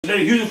Let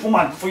it use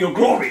it for your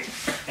glory.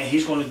 And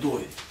he's going to do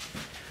it.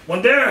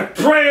 When they're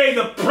praying,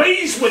 the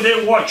place where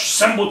they were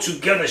assembled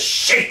together,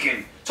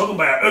 shaking. Talking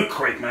about an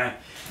earthquake, man.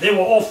 They were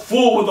all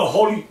full with the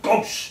Holy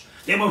Ghost.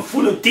 They were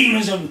full of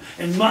demons and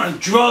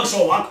drugs.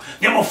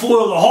 They were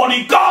full of the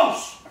Holy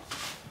Ghost.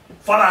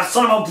 Father,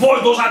 son of a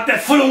boy, those out there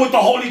filling with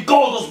the Holy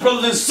Ghost, those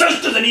brothers and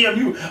sisters, and need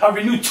a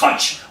renewed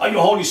touch of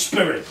your Holy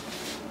Spirit.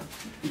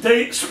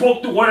 They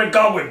spoke the word of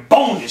God with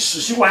boldness.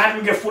 You see what happens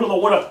when you get full of the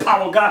word of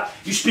power of God?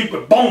 You speak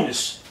with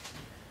boldness.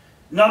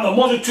 Now the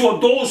multitude of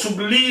those who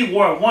believe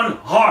were one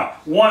heart,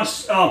 one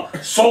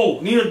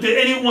soul. Neither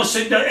did anyone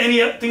say that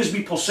any things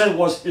be possessed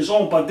was his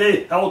own, but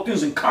they had all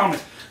things in common.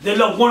 They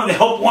loved one another, they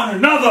helped one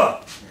another.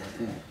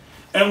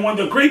 And when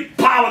the great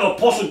power of the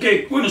apostle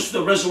gave witness to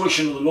the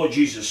resurrection of the Lord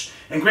Jesus,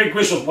 and great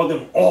grace was upon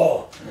them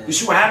all. You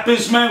see what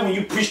happens, man, when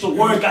you preach the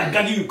word, God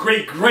gives you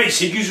great grace.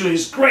 He gives you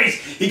his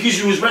grace. He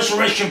gives you his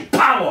resurrection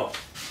power.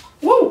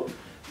 Woo!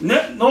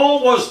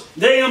 Nor was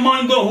they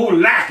among them who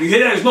lack. You hear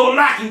that? There's no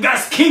lack in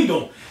God's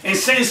kingdom. And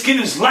Satan's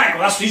kingdom is lack.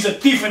 That's why he's a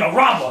thief and a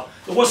robber.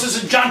 The word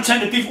says in John 10,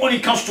 the thief only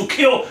comes to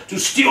kill, to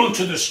steal, and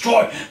to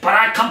destroy. But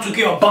I come to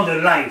give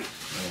abundant life.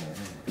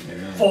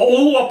 Amen. For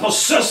all who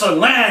possess a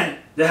land,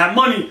 they had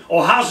money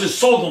or houses,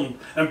 sold them,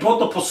 and brought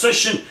the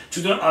possession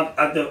to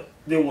them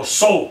they were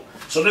sold.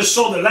 So they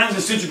sold the lands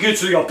and seemed to give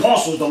to the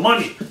apostles the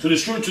money to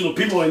distribute to the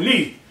people in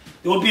need.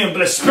 They were being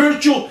blessed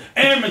spiritual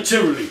and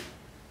materially.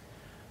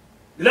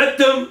 Let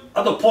them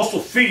at the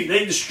apostles' feet.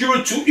 They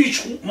distributed to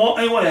each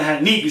anyone that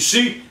had need. You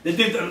see, they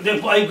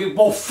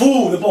bought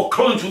food, they bought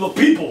clothing to the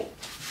people.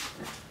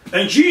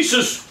 And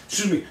Jesus,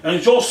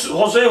 and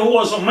Jose, who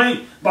was a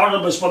man,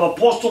 Barnabas, but the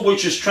apostle,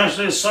 which is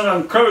translated son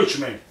of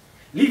encouragement.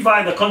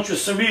 Levi, the country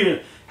of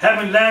Syria,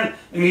 having land,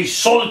 and he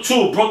sold it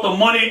too, brought the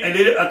money, and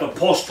did it at the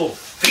apostles'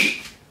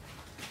 feet.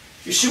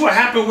 You see what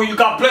happened when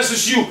God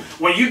blesses you?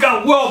 When you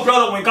got wealth,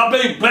 brother, when God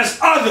bless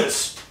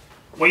others.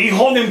 When you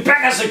hold him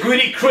back as a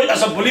greedy Christian,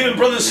 as a believing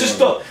brother and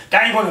sister,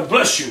 God ain't going to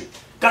bless you.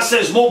 God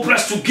says more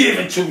blessed to give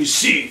and to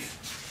receive.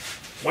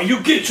 When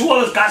you give to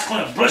others, God's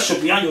going to bless you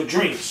beyond your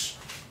dreams.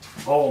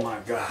 Oh my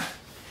God.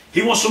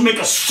 He wants to make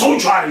a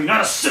soldier out of you,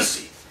 not a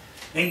sissy.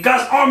 In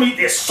God's army,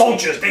 they're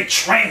soldiers. They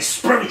train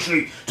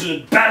spiritually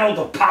to battle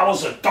the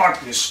powers of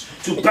darkness,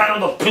 to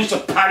battle the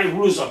principality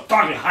rulers of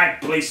dark and high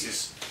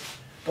places.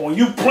 But when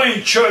you play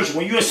in church,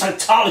 when you're in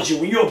Scientology,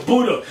 when you're a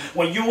Buddha,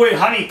 when you wear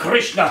Hare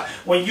Krishna,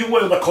 when you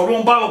wear the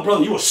Quran Bible,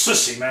 brother, you're a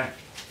sissy, man.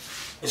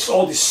 It's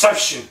all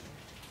deception.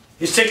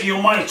 It's taking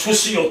your mind and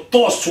twisting your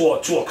thoughts to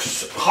a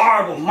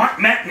horrible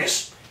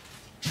madness.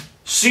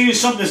 Seeing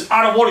something that's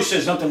out of order,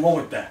 there's nothing wrong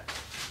with that.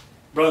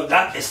 Brother,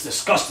 that is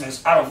disgusting.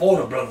 It's out of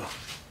order, brother.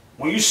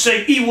 When you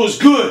say evil is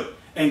good,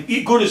 and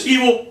good is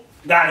evil,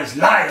 that is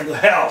lying to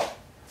hell.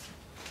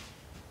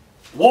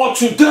 Woe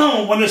to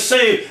them when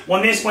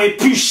they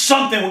preach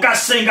something, when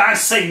God's saying God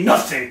say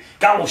nothing,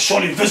 God will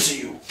surely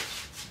visit you.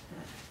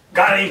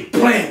 God ain't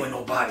playing with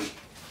nobody.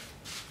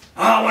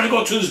 I want to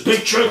go to this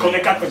big church because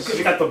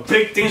they got the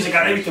big things, they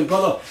got everything,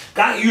 brother.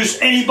 God use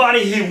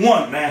anybody he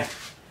want, man.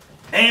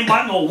 Ain't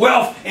about no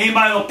wealth, ain't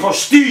about no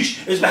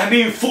prestige. It's about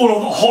being full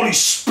of the Holy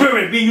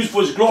Spirit, being used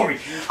for his glory.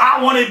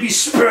 I want to be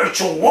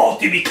spiritual,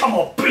 wealthy, become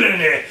a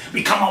billionaire,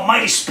 become a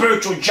mighty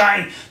spiritual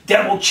giant,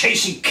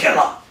 devil-chasing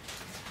killer.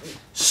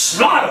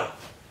 Slaughter.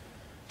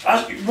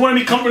 You want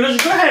to become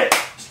religious? Go ahead.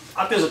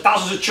 Out there's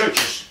thousands of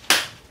churches.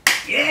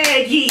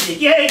 Yeah,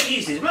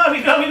 Jesus. Love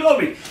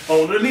me.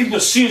 Oh, they leave the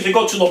scenes, they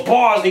go to the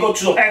bars, they go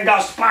to the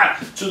hangout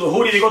spot, to the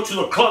hoodie, they go to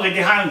the club, they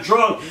get high on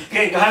drugs,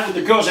 get high with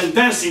the girls and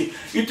dancing.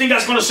 You think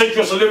that's going to set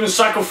you as a living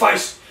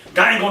sacrifice?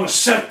 God ain't going to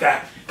accept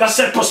that. God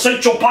said,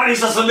 present your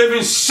bodies as a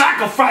living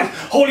sacrifice,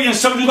 holy and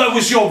acceptable, that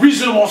was your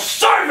reasonable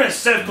service,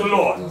 said the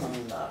Lord.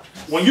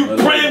 When you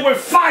pray with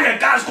fire,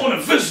 God's going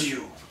to visit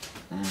you.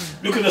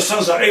 Look at the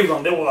sons of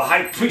Aaron. They were the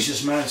high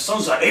priests, man.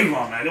 Sons of Aaron,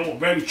 man. They were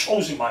very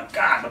chosen by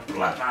God, the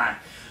bloodline.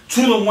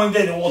 Two of them one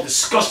day, they were all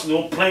disgusted. They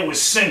were playing with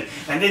sin.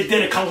 And they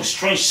did a kind of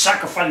strange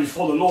sacrifice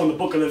before the Lord in the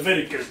book of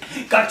Leviticus.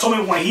 God told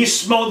me when he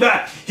smelled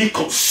that, he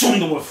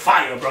consumed them with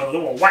fire, brother. They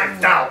were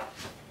wiped out.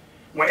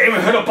 When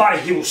Aaron heard about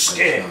it, he was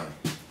scared.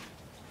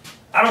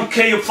 I don't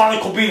care, your father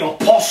could be an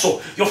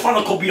apostle, your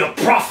father could be a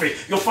prophet,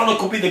 your father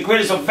could be the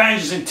greatest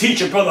evangelist and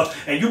teacher, brother,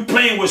 and you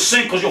playing with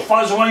sin because your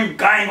father's around you,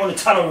 God ain't going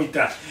to tolerate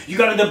that. You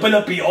got to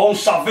develop your own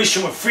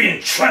salvation with fear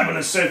and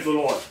trembling, says the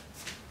Lord.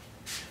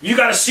 You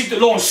got to seek the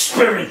Lord in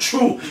spirit and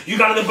truth. You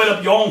got to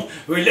develop your own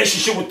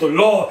relationship with the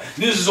Lord.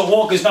 This is a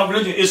walk, it's not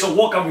religion, it's a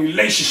walk of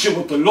relationship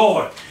with the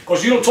Lord.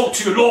 Because you don't talk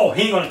to your Lord,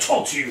 he ain't going to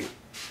talk to you.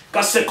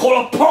 God said,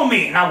 call upon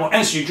me and I will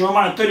answer you.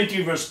 Jeremiah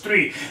 33 verse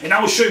 3. And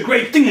I will show you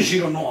great things you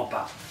don't know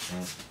about.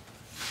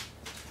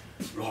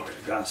 Glory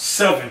to God.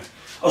 7.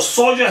 A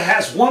soldier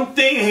has one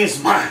thing in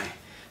his mind.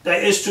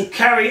 That is to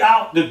carry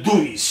out the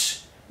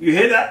duties. You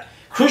hear that?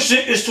 Christian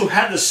is to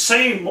have the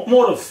same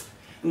motive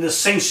and the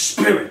same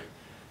spirit.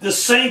 The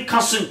same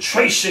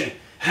concentration.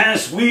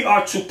 Hence we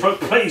are to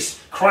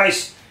please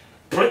Christ,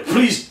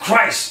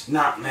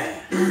 not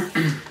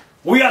man.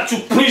 We are to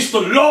please the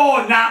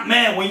Lord, not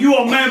man. When you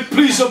are a man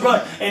pleaser,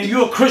 brother, and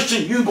you're a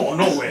Christian, you go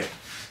nowhere.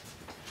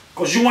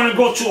 Because you want to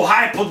go to a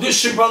high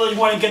position, brother. You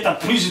want to get the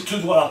priest to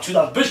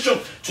the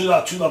bishop, to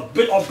the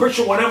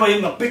bishop, whatever,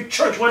 in the big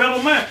church,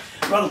 whatever, man.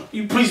 Brother,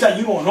 you please that,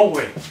 you going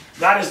nowhere.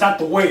 That is not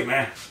the way,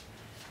 man.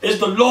 It's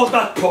the Lord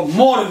that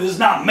promoted. It's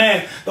not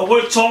man. The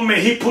word told me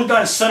he put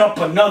that and set up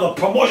another.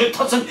 Promotion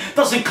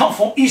doesn't come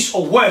from east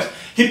or west.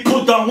 He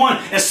put that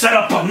one and set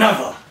up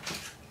another.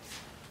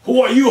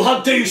 Who are you? How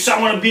dare you say I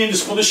want to be in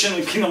this position in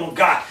the kingdom of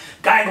God?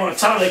 God ain't going to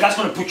tell you that. God's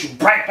going to put you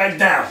right back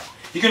down.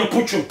 He's going to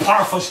put you in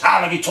Potiphar's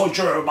house like he told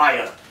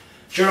Jeremiah.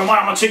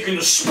 Jeremiah, I'm going to take you in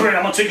the spirit.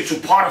 I'm going to take you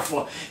to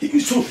Potiphar.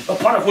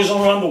 Potiphar was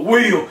around the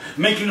wheel,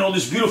 making all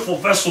these beautiful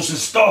vessels and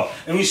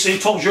stuff. And he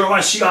told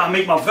Jeremiah, see how I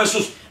make my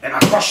vessels? And I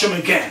crush them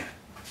again.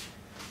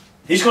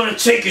 He's going to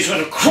take you, he's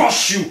going to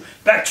crush you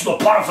back to the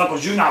Potiphar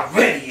because you're not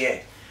ready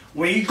yet.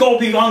 When you go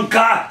beyond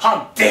God,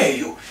 how dare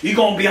you? You're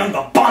going to be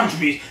under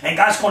bondage. And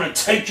God's going to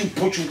take you,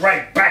 put you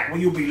right back where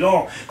you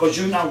belong. Because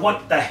you're not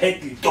what the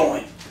heck you're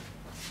doing.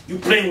 You're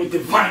playing with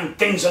divine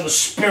things of the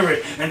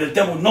spirit. And the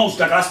devil knows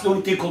that. That's the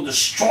only thing called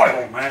destroy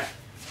him, man.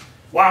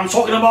 What I'm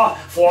talking about,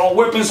 for our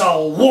weapons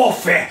are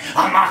warfare.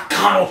 I'm not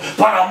carnal,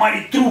 but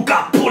almighty through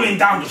God, pulling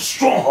down the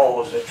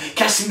strongholds,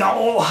 casting down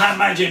all high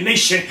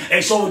imagination,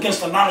 and so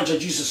against the knowledge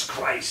of Jesus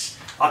Christ,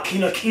 our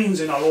King of Kings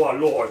and our Lord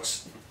of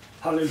Lords.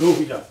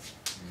 Hallelujah.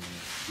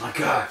 My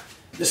God.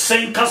 The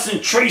same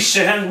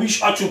concentration, and we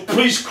are to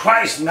please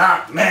Christ,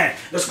 not man.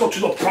 Let's go to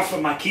the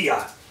prophet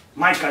Micah,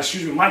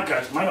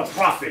 minor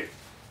prophet.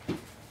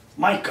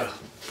 Micah.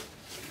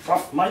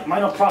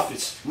 Minor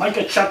prophets.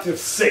 Micah chapter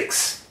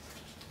 6.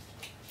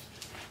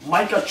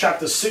 Micah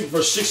chapter 6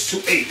 verse 6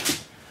 to 8.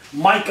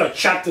 Micah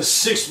chapter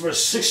 6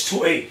 verse 6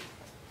 to 8.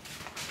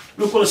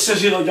 Look what it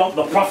says here,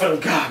 the prophet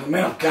of God, the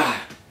man of God.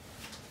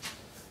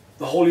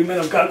 The holy man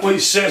of God. What he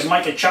says,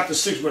 Micah chapter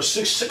 6 verse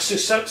 6,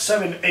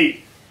 7,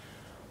 8.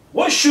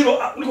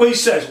 Look what he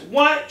says.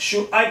 Why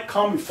should I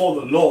come before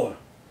the Lord?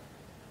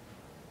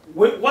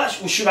 Why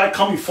should I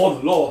come before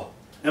the Lord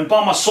and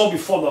bow my soul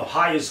before the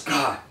highest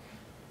God?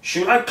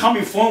 Should I come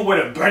before him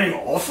with a burning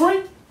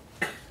offering?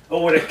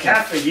 Or with a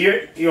calf a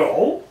year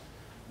old?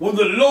 Will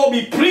the Lord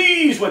be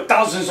pleased with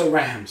thousands of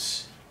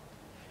rams?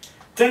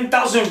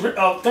 10,000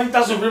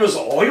 rivers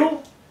of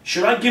oil?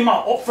 Should I give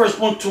my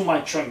firstborn to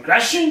my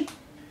transgression?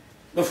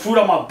 The fruit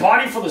of my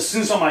body for the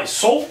sins of my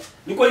soul?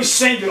 Look what he's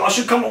saying. I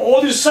should come with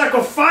all these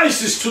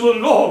sacrifices to the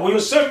Lord. Will you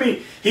accept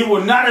me? He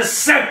will not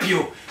accept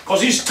you.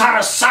 Because he's tired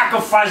of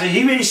sacrificing.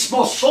 He made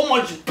smell so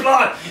much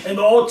blood in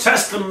the Old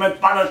Testament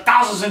by the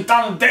thousands and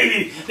thousands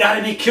daily that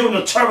had been killed in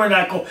the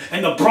tabernacle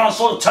and the bronze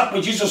altar temple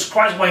of Jesus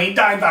Christ when he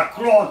died on that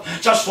cross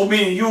just for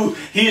me and you.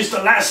 He is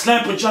the last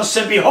lamb, but just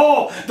said,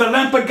 behold, the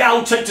lamb of God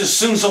who takes the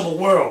sins of the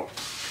world.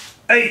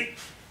 8.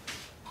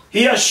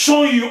 He has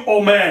shown you,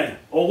 O man,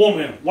 O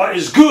woman, what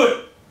is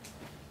good.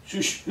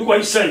 Look what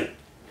he said.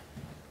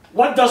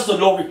 What does the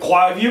Lord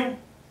require of you?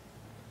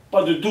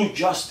 But to do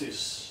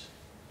justice,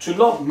 to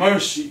love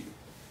mercy,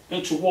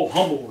 and to walk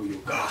humble with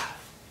your God.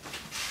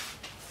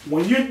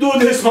 When you do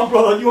this, my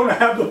brother, you're going to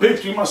have the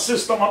victory, my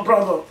sister, my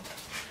brother.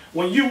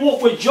 When you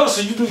walk with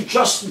justice, you do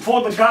justice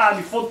before the God,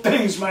 before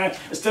things, man,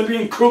 instead of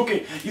being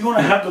crooked, you're going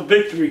to have the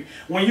victory.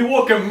 When you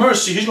walk in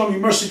mercy, he's going to be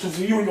merciful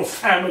for you and your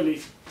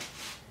family.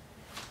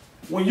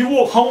 When you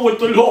walk home with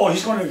the Lord,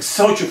 he's going to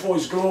exalt you for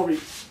his glory.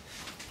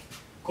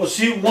 Because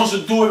he wants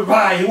to do it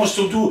right. He wants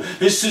to do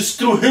this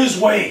through his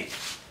way.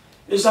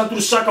 It's not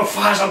through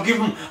sacrifice. I'll give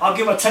a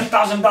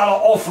 $10,000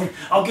 offering.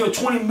 I'll give a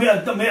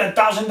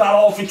 $20,000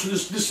 offering to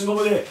this and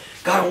over there.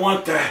 God don't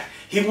want that.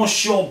 He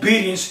wants your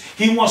obedience.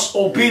 He wants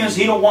obedience.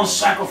 He don't want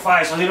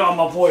sacrifice. I hear it on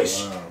my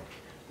voice. Wow.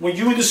 When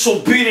you're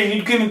disobedient,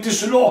 you're giving this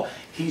to the Lord,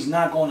 he's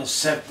not going to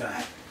accept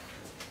that.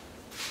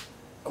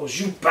 Because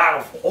you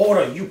battle for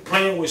order. You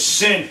playing with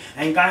sin.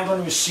 And God ain't going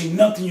to receive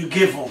nothing you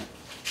give him.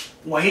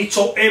 When he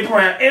told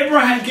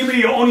Abraham, give me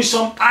your only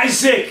son,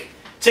 Isaac.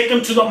 Take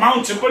him to the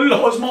mountain. But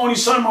Lord, it's my only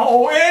son, my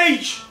old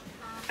age.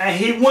 And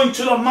he went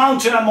to the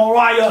mountain of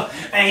Moriah.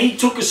 And he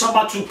took his son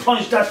about to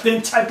punch that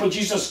thin type of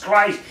Jesus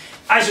Christ.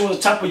 Isaac was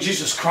the type of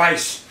Jesus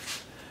Christ.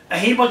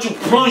 And he about to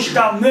plunge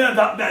down there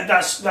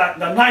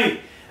the knife.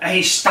 And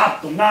he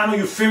stopped him. Now I know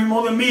you fear me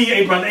more than me,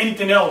 Abraham, than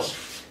anything else.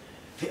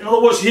 In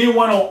other words, he didn't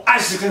want no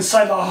Isaac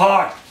inside the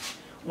heart.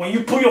 When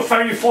you put your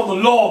family before the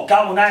Lord,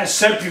 God will not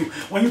accept you.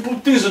 When you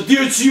put things that are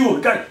dear to you,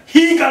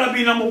 he got to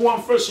be number one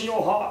first in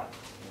your heart.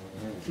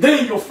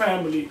 Then your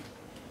family.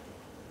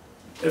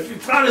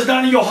 If God is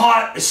not in your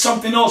heart, it's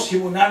something else. He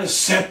will not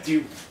accept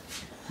you.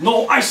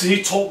 No ISIS,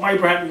 he told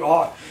Abraham in your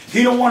heart.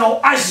 He don't want no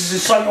ISIS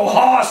inside your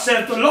heart,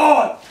 said the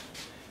Lord.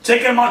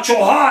 Take him out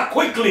your heart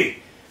quickly.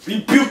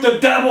 Rebuke the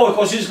devil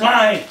because he's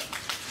lying.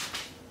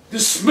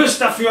 Dismiss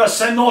that fear.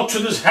 Say no to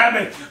this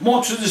habit,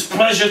 more to this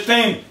pleasure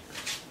thing.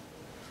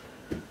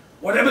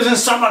 Whatever's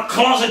inside my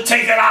closet,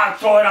 take it out,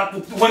 throw it out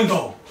the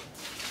window.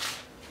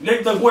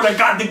 Let the word of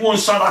God go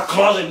inside our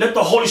closet. Let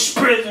the Holy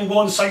Spirit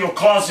go inside your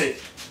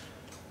closet.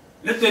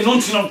 Let the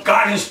anointing of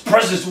God and his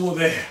presence go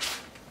there.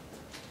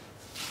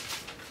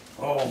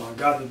 Oh my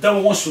God, the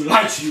devil wants to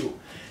lie to you.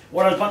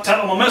 What I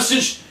tell him a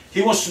message,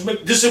 he wants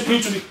to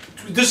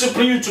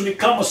discipline you to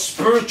become a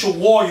spiritual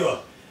warrior.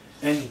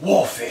 and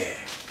warfare.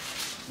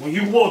 When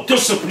you war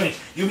discipline,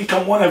 you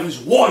become one of his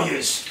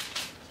warriors.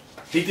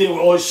 He did it with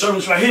all his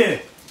servants right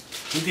here.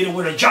 He did it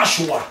with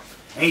Joshua.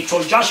 And he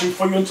told Joshua,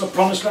 before you enter the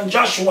promised land,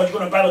 Joshua, you're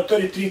going to battle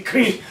 33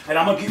 kings. And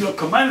I'm going to give you a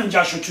command in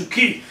Joshua to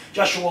keep.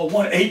 Joshua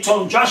 1. And he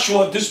told him,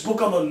 Joshua, this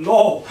book of the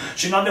law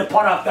should not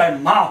depart out of thy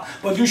mouth,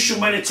 but you should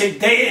meditate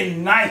day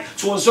and night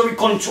to observe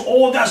according to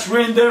all that's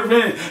written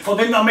therein. For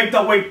then they'll make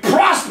that way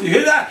prosper. You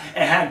hear that?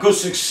 And have good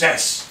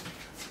success.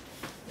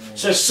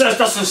 Success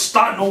doesn't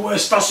start nowhere. It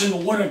starts in the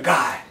word of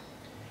God.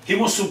 He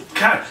wants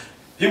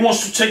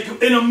to take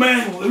your inner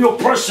man, your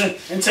person,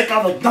 and take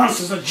out the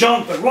nonsense, the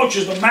junk, the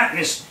roaches, the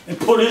madness, and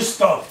put his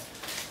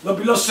stuff. The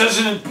beloved says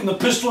in the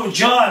epistle of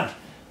John,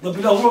 the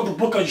beloved wrote the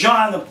book of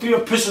John, the 3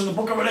 epistles in the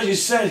book of Revelation, he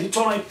said, he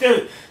told like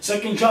this,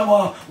 2 John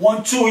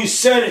 1:2, he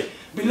said it,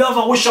 beloved,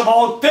 I wish above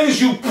all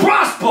things you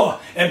prosper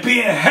and be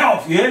in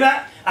health. You hear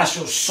that? As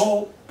your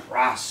soul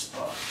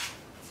prosper.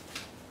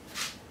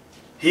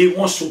 He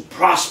wants to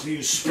prosper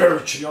you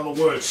spiritually, in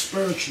other words,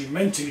 spiritually,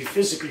 mentally,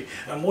 physically,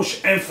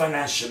 emotionally, and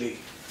financially.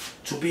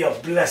 To be a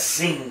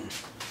blessing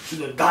to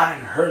the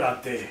dying hurt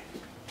out there.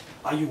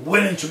 Are you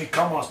willing to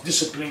become a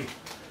disciplined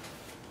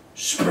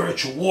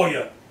spiritual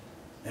warrior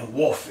in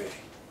warfare?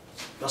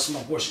 That's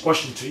my first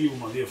question to you,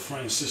 my dear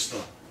friend and sister.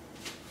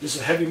 This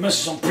is a heavy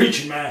message I'm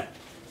preaching, man.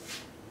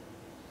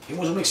 He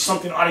wants to make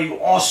something out of you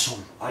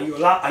awesome. Are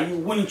you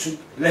willing to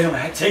let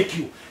him take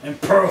you and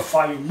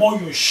purify you,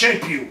 mold you, and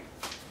shape you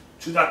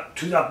to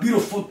that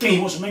beautiful thing he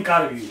wants to make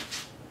out of you?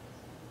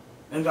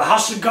 And the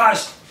house of God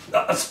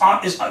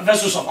is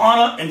vessels of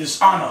honor and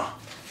dishonor.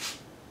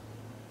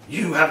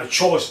 You have a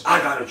choice.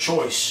 I got a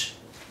choice.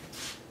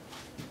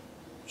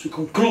 To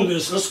conclude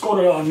this, let's go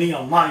to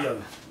Nehemiah.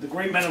 The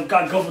great man of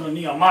God, Governor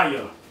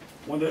Nehemiah.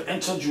 When they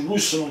entered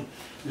Jerusalem,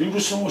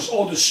 Jerusalem was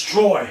all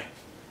destroyed.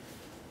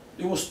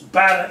 It was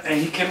bad, and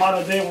he came out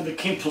of there with the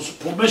king's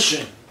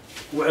permission,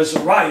 with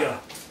Azariah.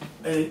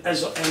 And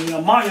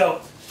Nehemiah,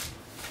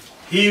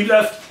 he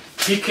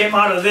came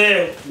out of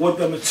there with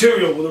the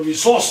material, with the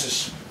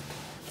resources.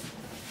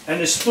 And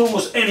there still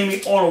was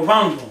enemy all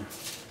around them.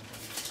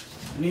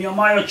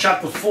 Nehemiah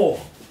chapter 4.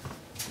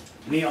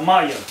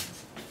 Nehemiah.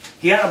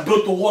 He had to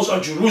build the walls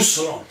of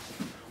Jerusalem.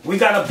 We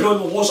got to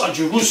build the walls of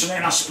Jerusalem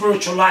in our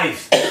spiritual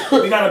life.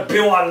 We got to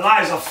build our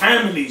lives, our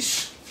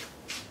families.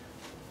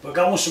 But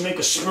God wants to make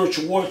a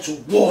spiritual warrior to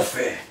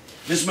warfare.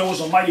 This man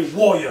was a mighty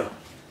warrior.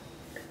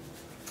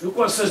 Look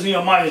what it says in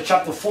Nehemiah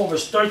chapter 4,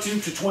 verse 13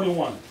 to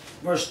 21.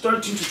 Verse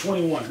 13 to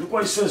 21. Look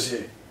what it says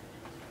here.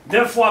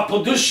 Therefore I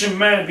positioned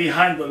men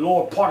behind the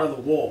lower part of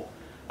the wall.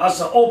 As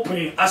an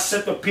opening, I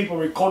set the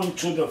people according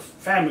to the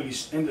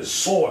families and the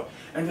sword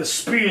and the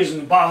spears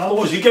and the bow. In other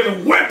words, he gave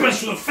them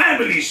weapons to the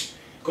families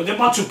because they're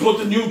about to build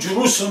the new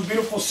Jerusalem,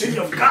 beautiful city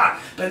of God.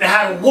 But they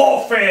had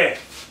warfare.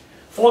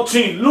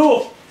 14.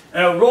 Look,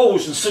 and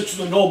arose and said to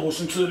the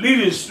nobles and to the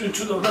leaders and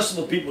to the rest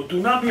of the people, do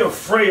not be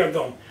afraid of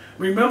them.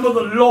 Remember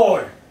the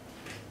Lord.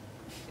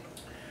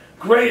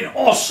 Great and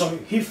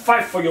awesome, he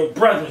fight for your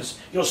brethren,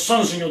 your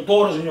sons and your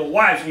daughters and your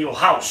wives and your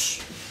house.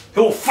 He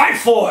will fight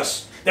for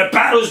us. The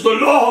battle is the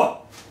Lord.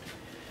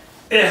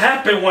 It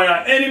happened when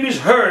our enemies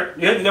heard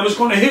that was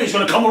going to hit, he's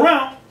going to come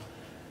around.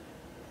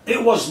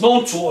 It was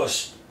known to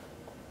us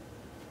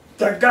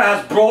that God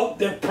has brought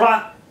their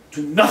plot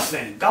to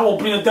nothing. God will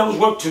bring the devil's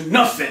work to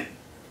nothing.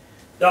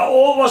 That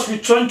all of us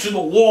return to the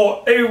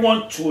war,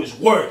 everyone to his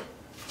work.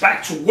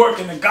 Back to work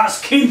in God's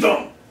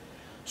kingdom.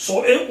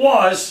 So it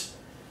was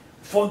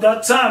from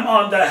that time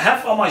on that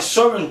half of my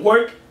servants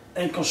worked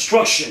in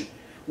construction,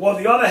 while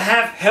the other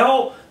half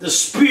held the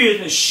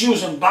spears and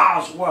shields and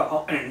bows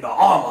were in the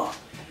armor,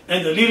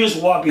 and the leaders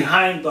were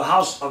behind the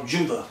house of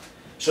Judah.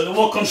 So they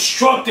were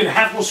constructing,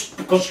 half was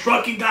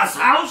constructing God's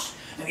house,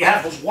 and the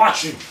half was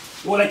watching.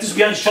 They were like this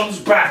behind each other's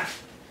back.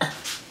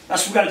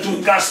 That's what we got to do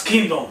in God's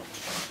kingdom.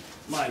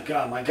 My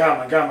God, my God,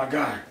 my God, my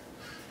God.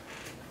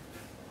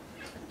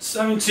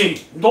 17.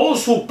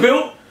 Those who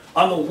built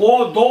on the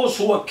wall, those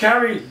who were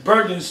carrying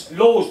burdens,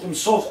 loads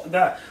themselves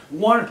that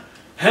one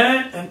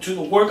hand into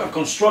the work of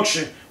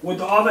construction, with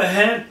the other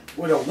hand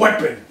with a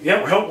weapon.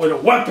 Yeah, help with a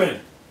weapon.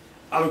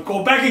 I would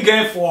go back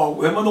again for a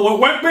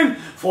weapon.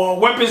 For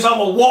weapons of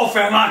a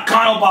warfare, not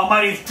carnal but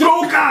mighty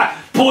through God,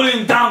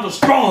 pulling down the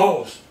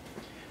strongholds.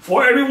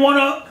 For every one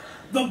of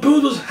the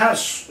builders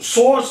has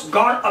swords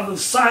guard on the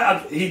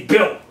side he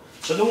built.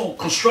 So they were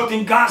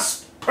constructing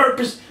God's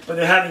purpose, but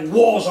they had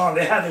walls on.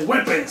 They had the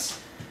weapons.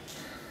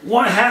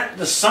 One had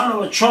the sound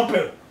of a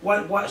trumpet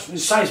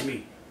besides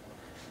me.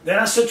 Then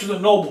I said to the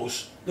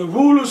nobles, the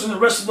rulers and the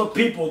rest of the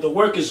people, the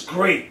work is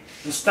great.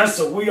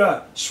 Instead, we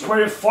are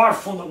spread far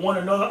from one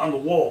another on the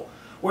wall.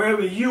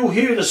 Wherever you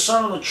hear the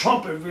sound of the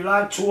trumpet,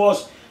 rely to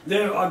us,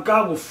 there our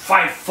God will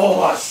fight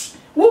for us.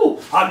 Woo!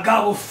 Our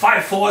God will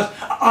fight for us.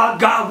 Our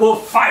God will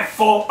fight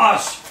for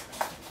us.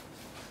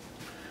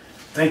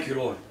 Thank you,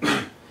 Lord.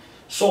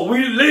 So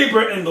we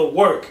labor in the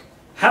work.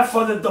 Half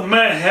of the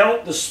men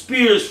held the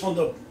spears from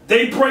the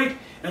daybreak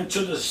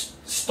until the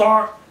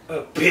star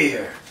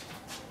appeared.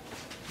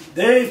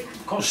 They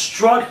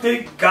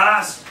constructed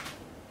God's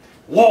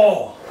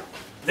wall.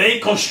 They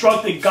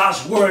constructed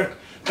God's word.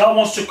 God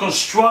wants to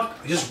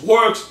construct his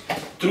works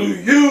through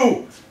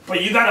you.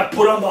 But you got to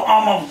put on the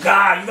armor of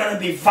God. You got to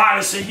be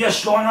violent. Say,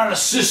 yes, Lord, I'm not a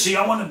sissy.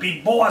 I want to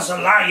be bold as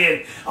a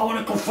lion. I want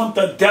to confront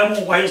the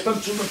devil, what he has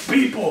done to the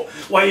people,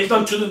 what he has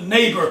done to the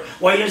neighbor,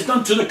 what he has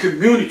done to the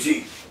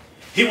community.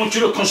 He wants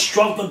you to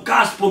construct the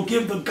gospel,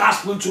 give the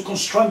gospel to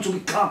construct, to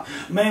become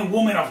man,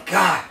 woman of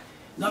God.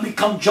 Not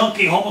become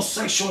junkie,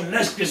 homosexual,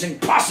 lesbians, and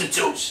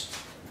prostitutes.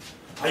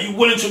 Are you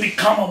willing to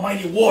become a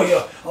mighty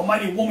warrior, a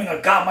mighty woman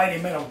of God,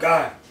 mighty man of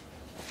God?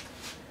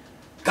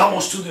 God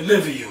wants to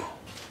deliver you.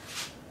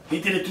 He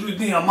did it through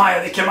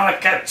Nehemiah. They came out of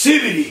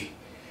captivity.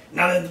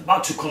 Now they're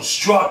about to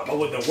construct, but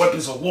with the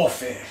weapons of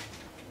warfare.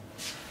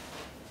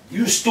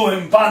 You stood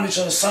in bondage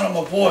on the sound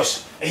of my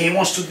voice, and he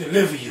wants to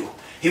deliver you.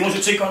 He wants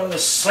to take out of the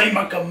slave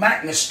market of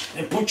madness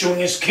and put you in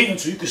his kingdom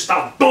so you can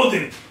start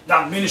building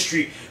that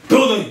ministry,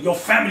 building your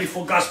family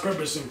for God's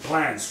purpose and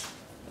plans.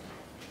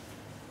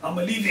 I'm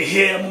going to leave you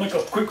here. I'm going to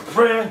make a quick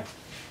prayer.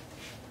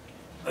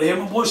 I hear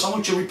my voice. I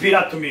want you to repeat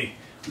after me.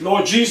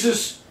 Lord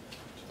Jesus,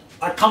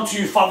 I come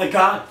to you, Father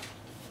God,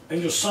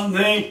 in your Son's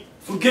name.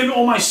 Forgive me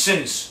all my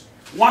sins.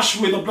 Wash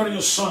me with the blood of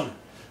your Son.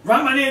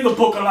 Write my name in the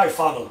book of life,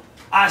 Father.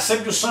 I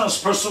accept your Son as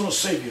personal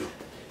Savior.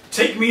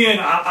 Take me in.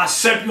 I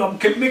accept you.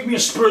 Make me a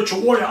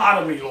spiritual warrior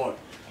out of me, Lord.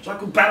 So I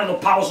can battle the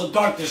powers of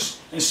darkness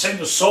and save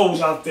the souls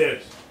out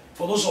there.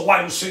 For those are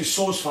white who save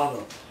souls,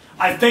 Father.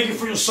 I thank you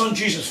for your Son,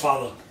 Jesus,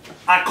 Father.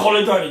 I call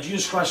it done in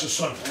Jesus Christ, your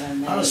Son.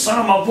 Amen. And the sound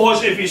of my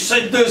voice, if you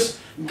said this,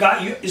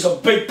 God, it's a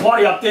big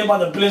party up there by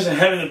the bliss in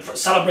heaven and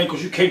celebrate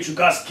because you came to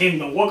God's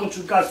kingdom. Welcome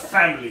to God's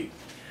family.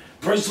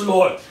 Praise the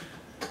Lord.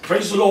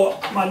 Praise the Lord.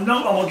 I'm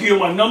going to give you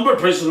my number.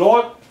 Praise the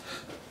Lord.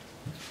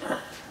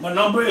 My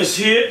number is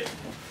here.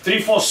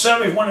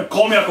 347. If you want to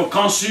call me, I can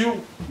counsel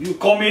you. You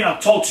call me and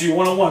I'll talk to you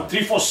one-on-one.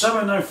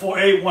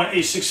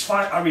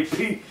 347-948-1865. I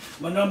repeat,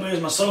 my number is,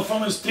 my cell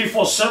phone is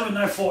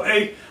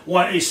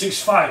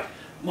 347-948-1865.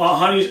 My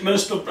honey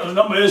minister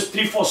number is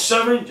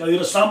 347. I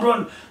did a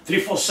number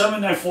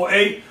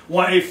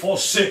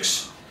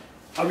 347-948-1846.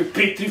 I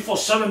repeat,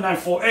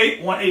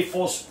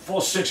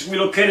 347-948-1846. We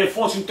located at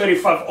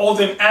 1435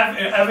 Alden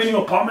Avenue,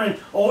 apartment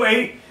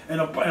 08, in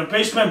a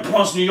basement,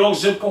 Bronx, New York,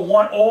 zip code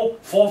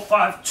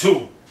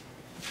 10452.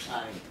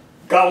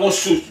 God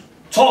wants to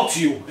talk to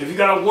you. If you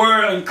got a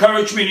word,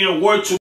 encourage me, need a word to